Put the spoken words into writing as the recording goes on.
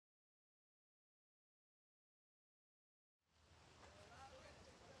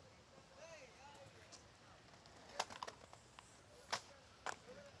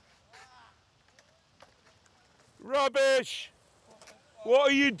rubbish. What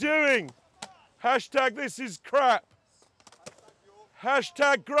are you doing? Hashtag this is crap.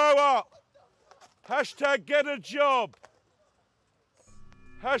 Hashtag grow up. Hashtag get a job.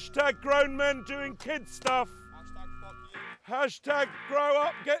 Hashtag grown men doing kid stuff. Hashtag grow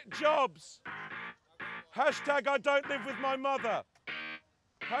up, get jobs. Hashtag I don't live with my mother.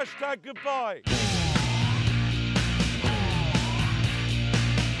 Hashtag goodbye.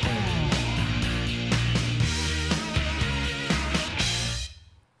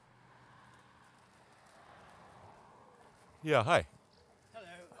 Yeah, hi. Hello.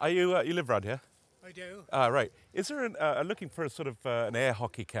 Are you, you live around here? I do. Ah, right. Is there I'm looking for a sort of an air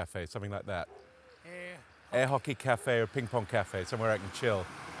hockey cafe, something like that? Air hockey cafe or ping pong cafe, somewhere I can chill.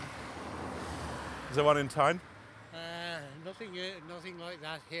 Is there one in town? Nothing like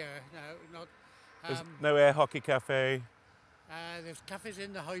that here. No, not. There's no air hockey cafe? There's cafes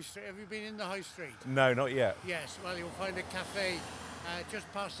in the high street. Have you been in the high street? No, not yet. Yes, well, you'll find a cafe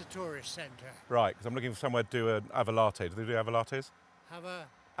just past the tourist centre. Right, because I'm looking for somewhere to do an ava latte. Do they do ava lattes? Ava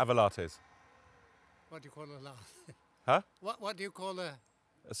lattes. What do you call a latte? Huh? What do you call a...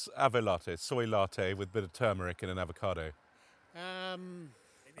 Ava latte, soy latte with a bit of turmeric and an avocado. I'm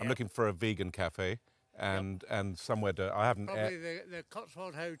looking for a vegan cafe and somewhere to... I haven't... Probably the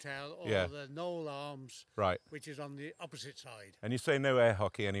Cotswold Hotel or the Knoll Arms, right, which is on the opposite side. And you say no air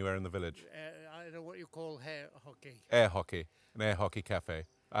hockey anywhere in the village? I don't know what you call air hockey. Air hockey, an air hockey cafe.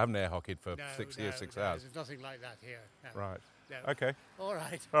 I haven't air hockeyed for 6 years, 6 hours. There's nothing like that here. No. Right. No. Okay. All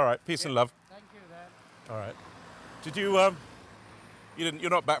right. All right. Peace and love. Thank you then. All right. Did you you're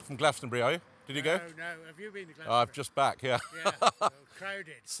not back from Glastonbury, are you? Did you go? No. Have you been to Glastonbury? Oh, I'm just back. Yeah. Yeah.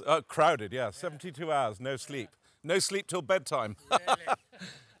 Crowded. Crowded. Yeah. 72 hours, no sleep. No sleep till bedtime. Really?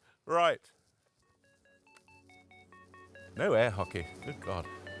 Right. No air hockey. Good God.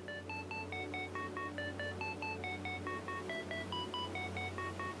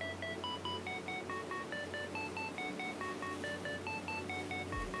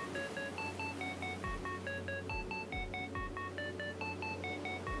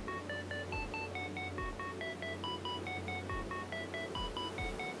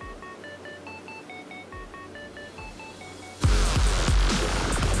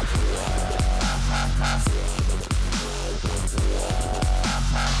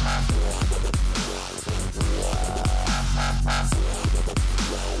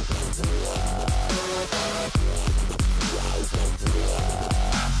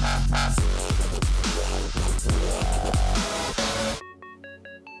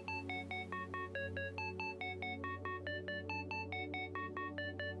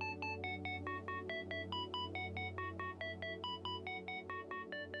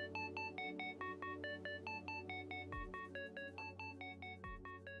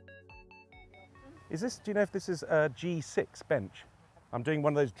 Is this, do you know if this is a G6 bench? I'm doing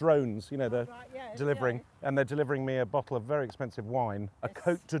one of those drones, you know, they're delivering, and they're delivering me a bottle of very expensive wine, a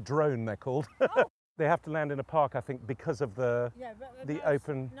Côte de Drone they're called. Oh. They have to land in a park, I think, because of the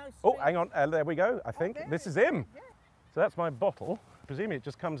open... Oh, hang on, there we go, I think. This is him. Yeah. So that's my bottle. Presumably it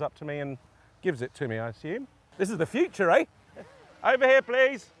just comes up to me and gives it to me, I assume. This is the future, eh? Over here,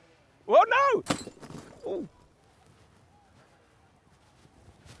 please. Oh, no! Ooh.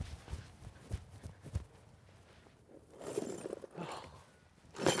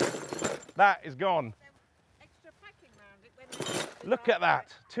 That is gone. Extra packing around it. Look at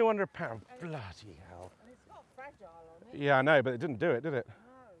that, £200. Bloody hell. And it's not fragile on it. Yeah, I know, but it didn't do it, did it? No.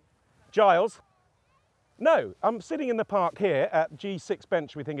 Giles? No, I'm sitting in the park here at G6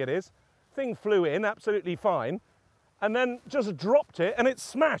 bench, we think it is. Thing flew in, absolutely fine, and then just dropped it and it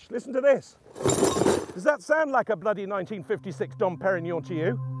smashed. Listen to this. Does that sound like a bloody 1956 Dom Perignon to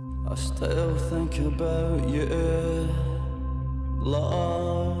you? I still think about you,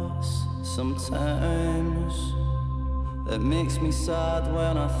 lost sometimes. It makes me sad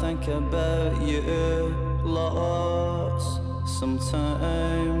when I think about you, lost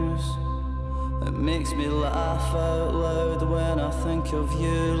sometimes. It makes me laugh out loud when I think of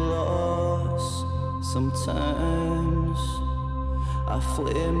you, lost sometimes. A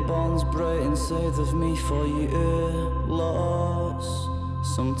flame burns bright inside of me for you, lost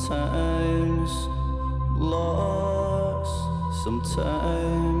sometimes, lost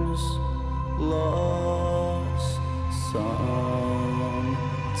sometimes, lost sometimes.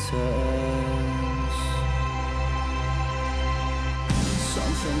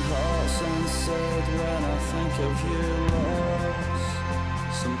 Something hurts inside when I think of you, lost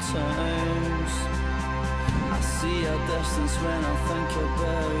sometimes. I see a distance when I think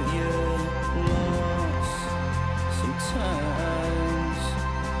about you, lost sometimes.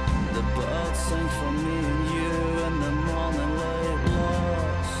 The birds sing for me and you, and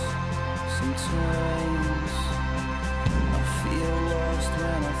times I feel lost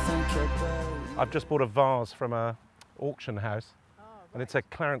when I think about you. I've just bought a vase from a auction house, and it's a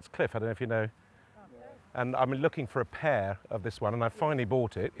Clarence Cliff, I don't know if you know. And I'm looking for a pair of this one, and I finally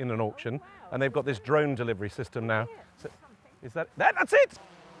bought it in an auction, and they've got this drone delivery system now. So, is that's it!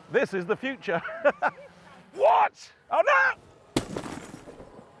 This is the future. What? Oh no!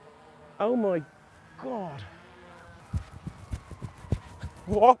 Oh my God.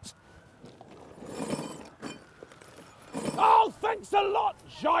 What? Oh, thanks a lot,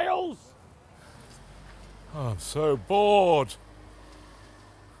 Giles! Oh, I'm so bored.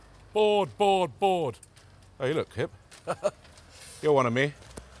 Bored. Oh, you look hip. You're one of me.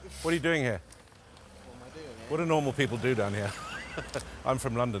 What are you doing here? What am I doing here? What do normal people do down here? I'm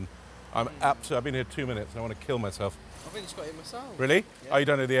from London. I've been here 2 minutes and I want to kill myself. I've only just got here myself. Really? Yeah. Oh, you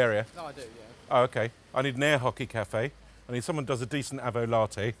don't know the area? No, I do, yeah. Oh, okay. I need an air hockey cafe. I need someone who does a decent avo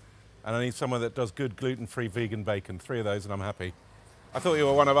latte. And I need someone that does good gluten-free vegan bacon. 3 of those and I'm happy. I thought you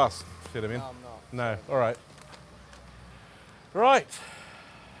were one of us. See what I mean? No, I'm not. No, all right. Right.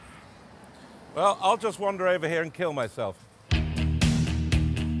 Well, I'll just wander over here and kill myself. Hey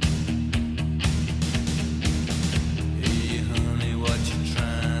honey, what you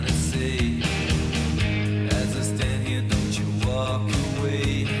trying to say? As I stand here, don't you walk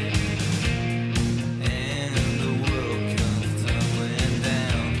away. And the world comes tumbling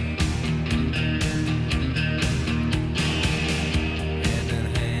down. Hand in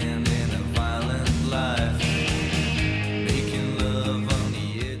hand in a violent life, making love on the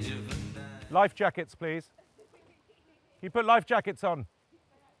edge of a knife. Life jackets, please. You put life jackets on.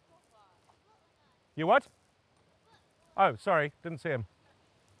 You what? Oh, sorry, didn't see him.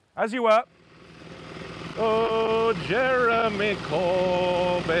 As you were. Oh, Jeremy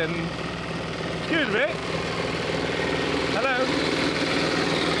Corbyn. Excuse me. Hello.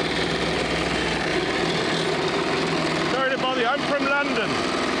 Sorry to bother you. I'm from London.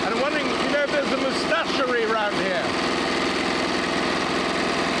 And I'm wondering, you know, if there's a moustachery around here.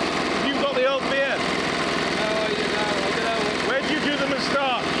 Have you got the old beard? No, I don't know. Where'd you do the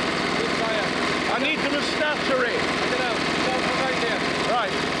moustache? I need the moustachery. I don't know. No, from right here.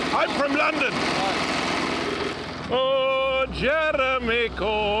 Right. I'm from London. Oh, Jeremy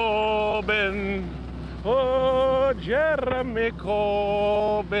Corbyn. Oh, Jeremy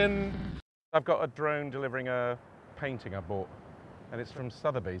Corbyn. I've got a drone delivering a painting I bought, and it's from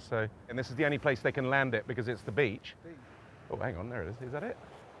Sotheby's. And this is the only place they can land it because it's the beach. Oh, hang on, there it is. Is that it?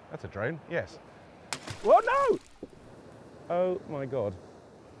 That's a drone. Yes. Oh no! Oh my God.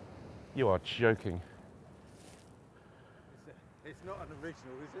 You are joking. It's not an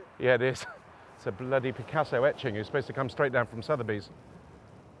original, is it? Yeah, it is. It's a bloody Picasso etching. It's supposed to come straight down from Sotheby's.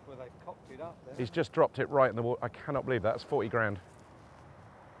 Well, they've cocked it up then. He's just dropped it right in the water. I cannot believe that. That's 40 grand.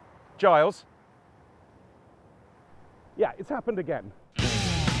 Giles? Yeah, it's happened again.